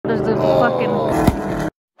fucking...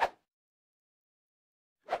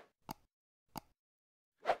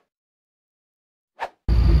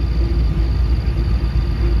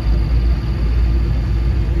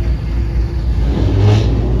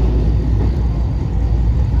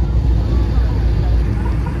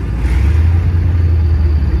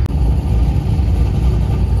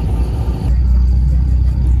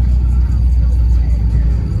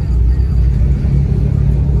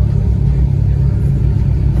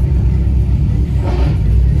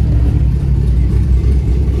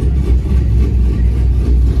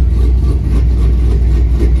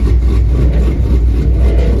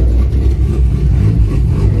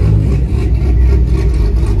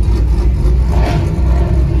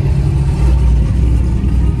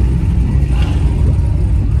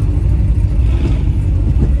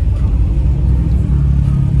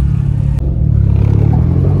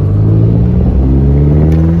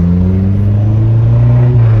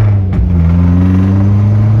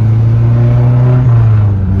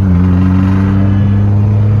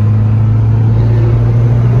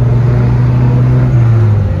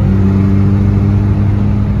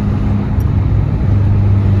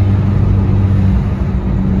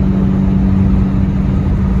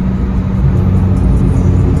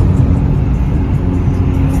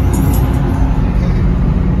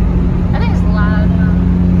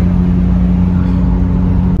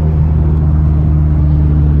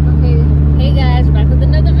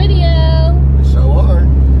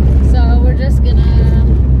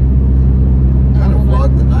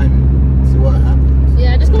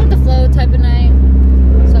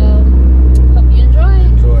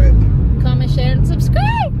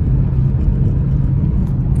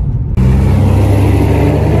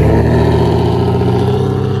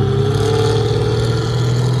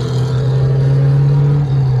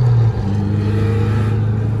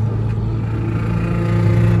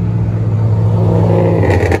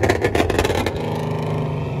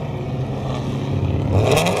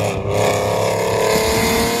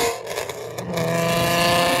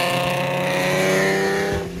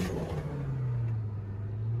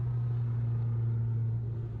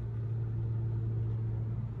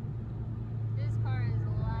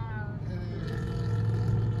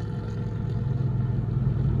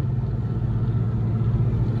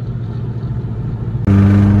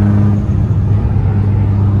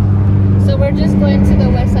 We're just going to the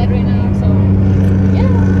west side right now, so yeah.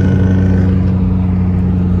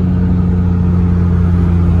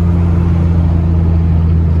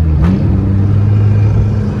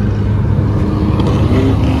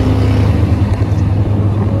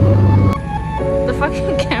 The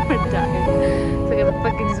fucking camera died, so I gotta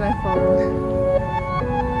fucking use my phone.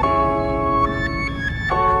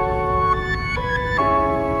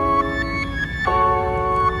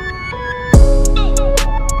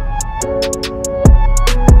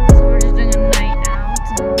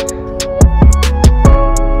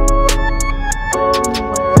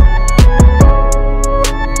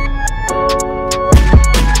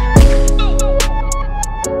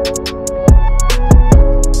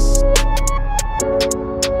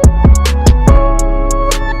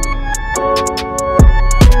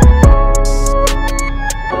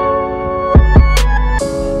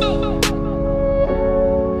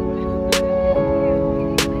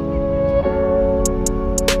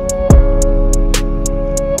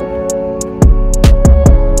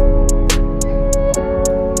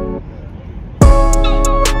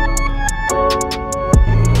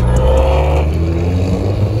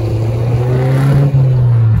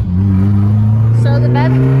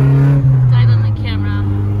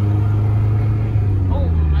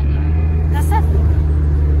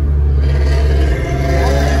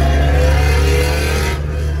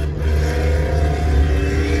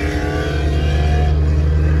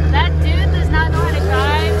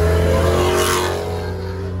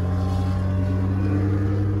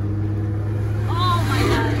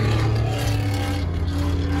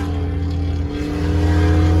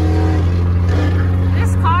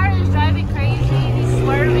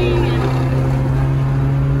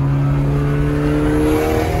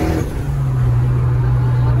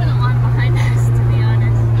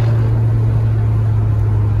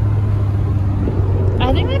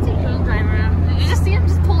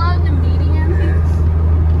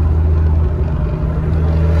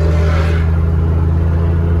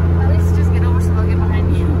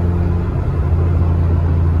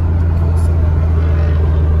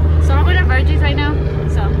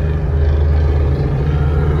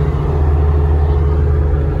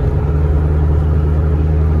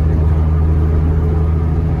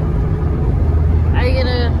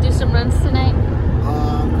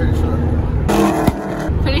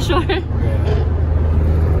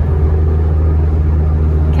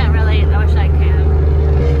 Can't relate. I wish I can.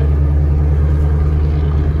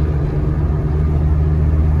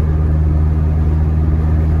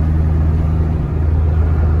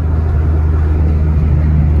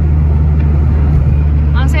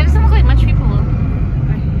 Honestly, it doesn't look like much people.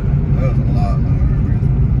 That was a lot.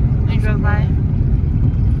 I drove by.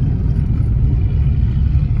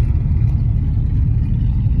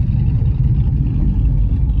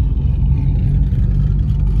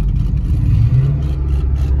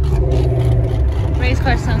 Race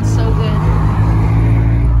car sounds so good.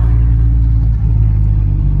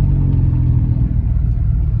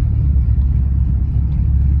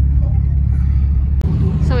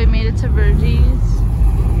 So we made it to Virgie's.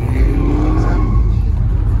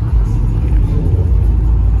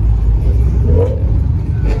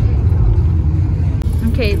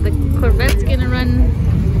 Okay, the Corvette's gonna run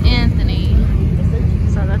Anthony.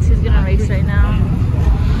 So that's who's gonna race right now.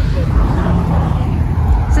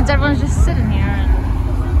 Since everyone's just sitting here and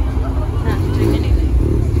not doing anything.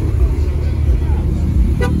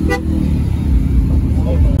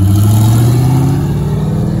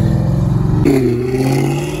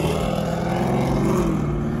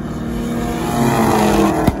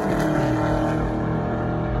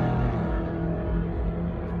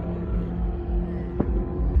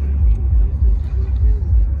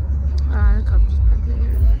 The couple's back there.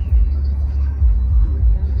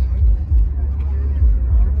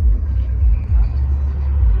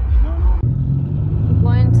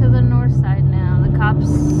 Going to the north side now. The cops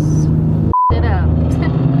it up.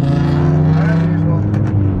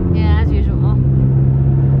 Yeah, as usual.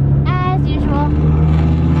 As usual.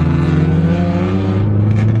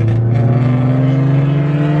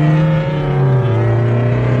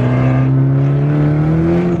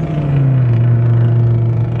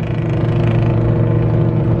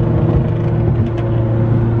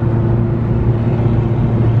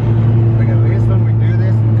 Like at least when we do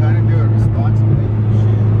this, we kind of do it responsibly.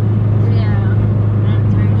 Yeah,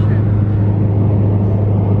 that's very true.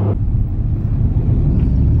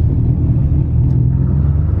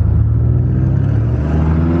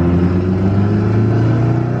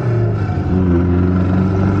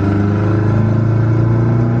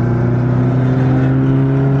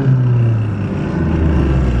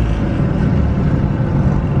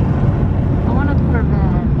 I want a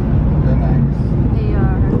Corvette. They're nice. They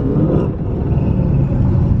are.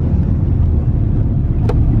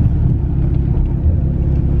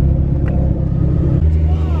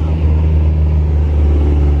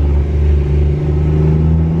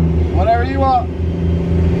 Whatever you want.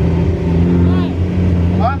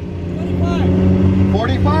 Huh? 45.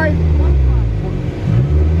 45?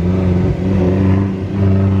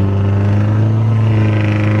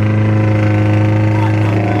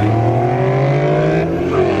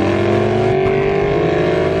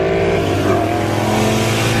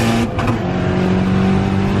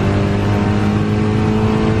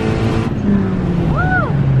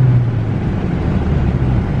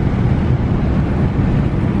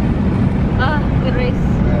 Good race.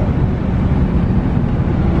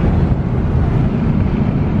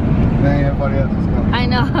 Dang, everybody else is coming. I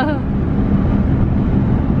know.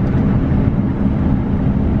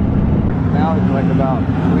 Now it's like about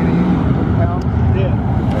 20 pounds. Yeah.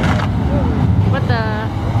 What the?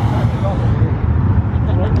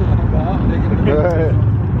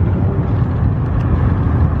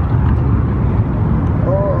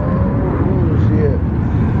 Oh, shit.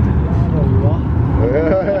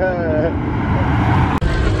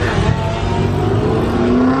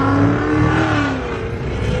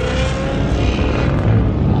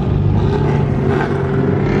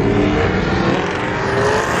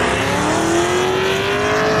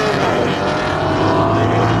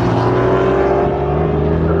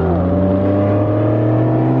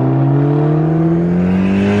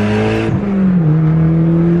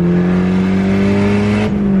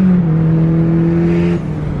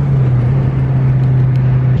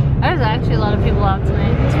 There's actually a lot of people out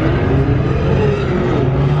tonight.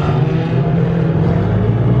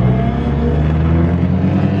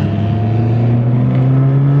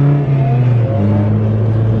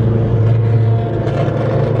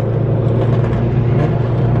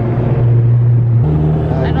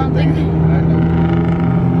 I don't think.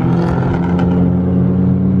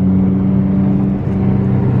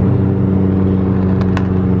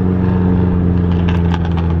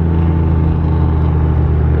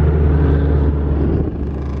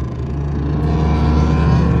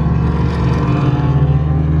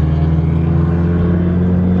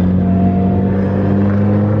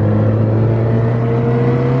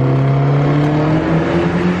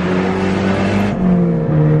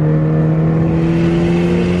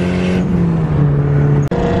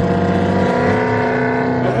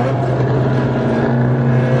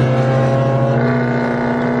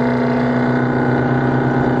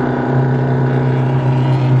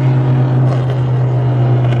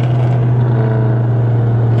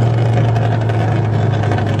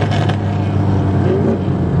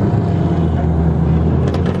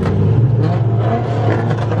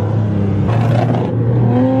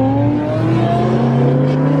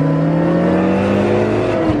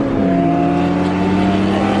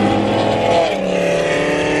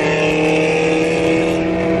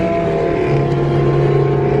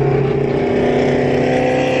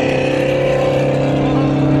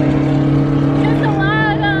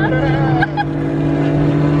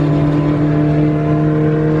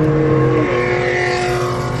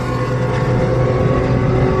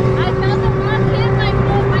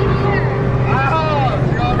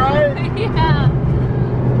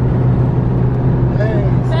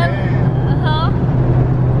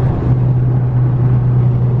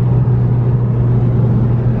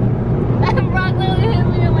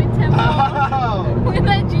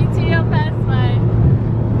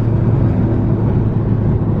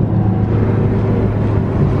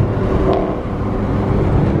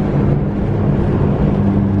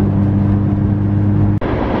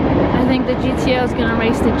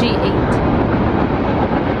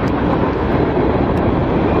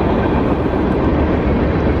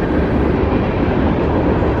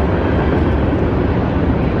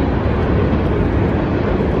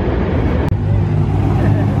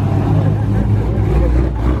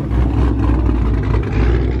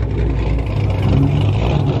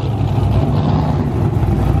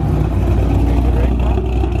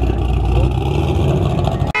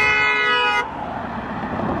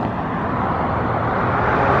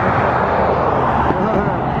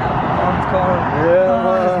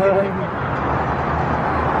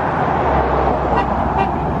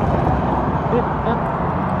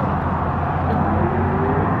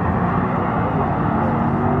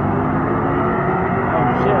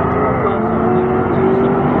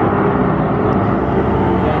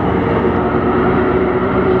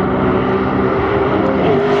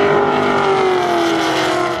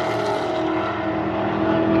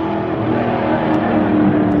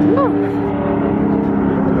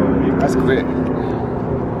 That's great.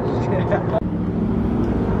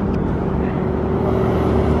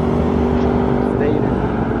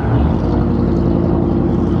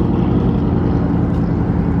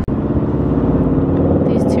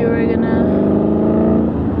 These two are gonna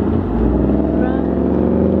run.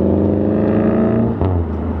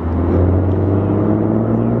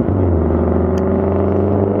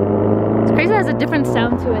 It's crazy, it has a different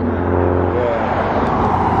sound to it.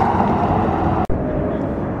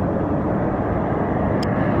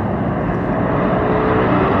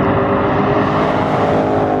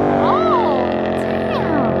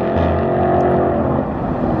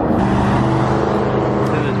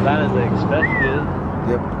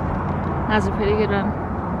 Yep. That's a pretty good one.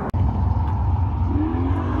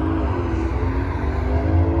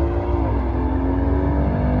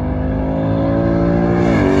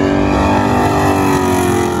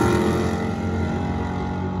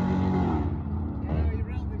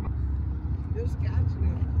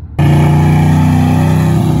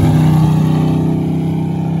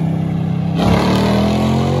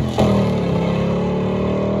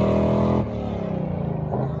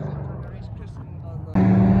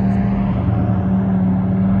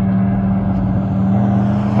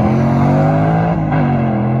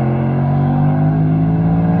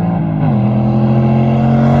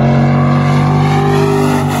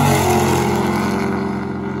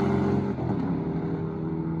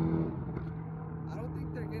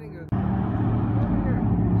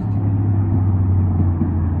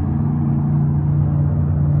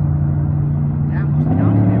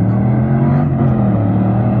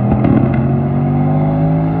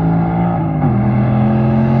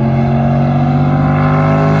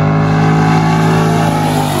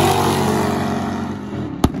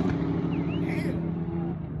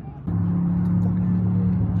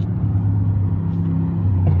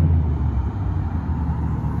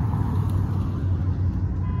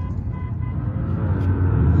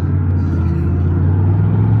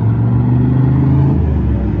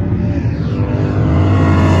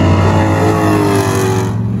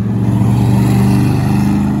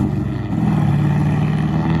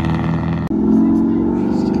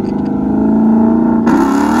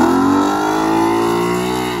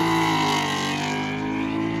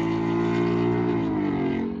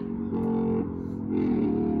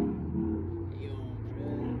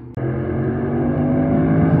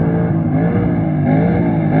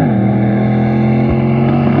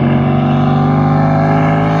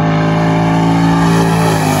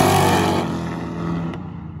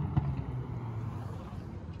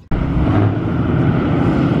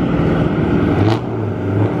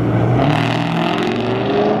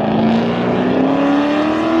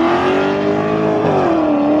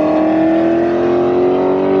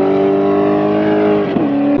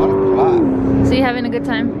 Having a good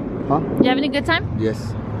time? Huh? You having a good time? Yes.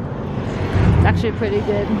 It's actually pretty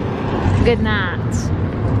good. Good night.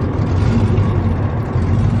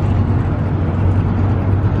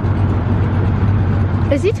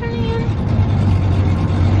 Is he turning in?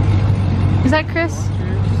 Is that Chris?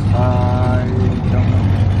 I don't know.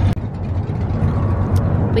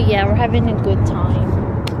 But yeah, we're having a good time.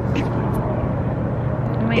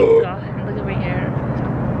 Oh my god, look over here.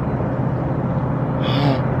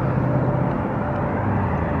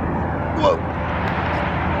 Whoa.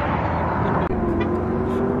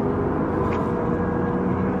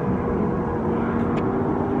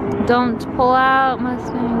 Don't pull out,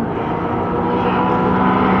 Mustang.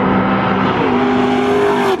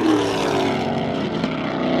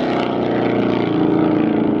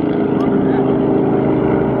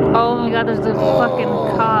 Oh my god, there's a fucking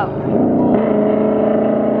cop.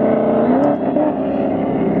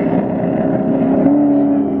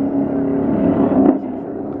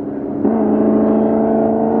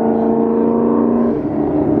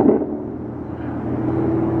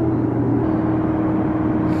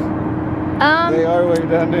 They are way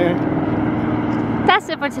down there. That's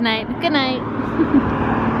it for tonight. Good night.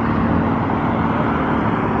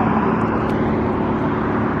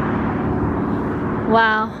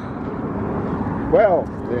 Wow. Well,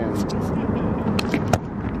 then.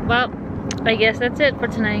 Well, I guess that's it for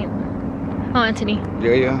tonight. Oh, Anthony.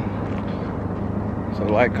 Yeah. So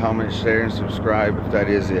like, comment, share, and subscribe if that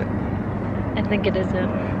is it. I think it is it.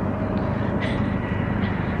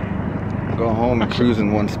 Go home and cruise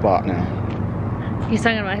in one spot now. He's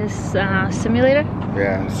talking about his simulator?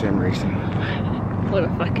 Yeah, sim racing. What a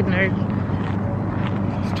fucking nerd.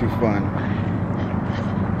 It's too fun.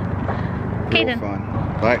 Okay Real then. fun.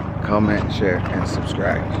 Like, comment, share, and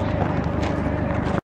subscribe.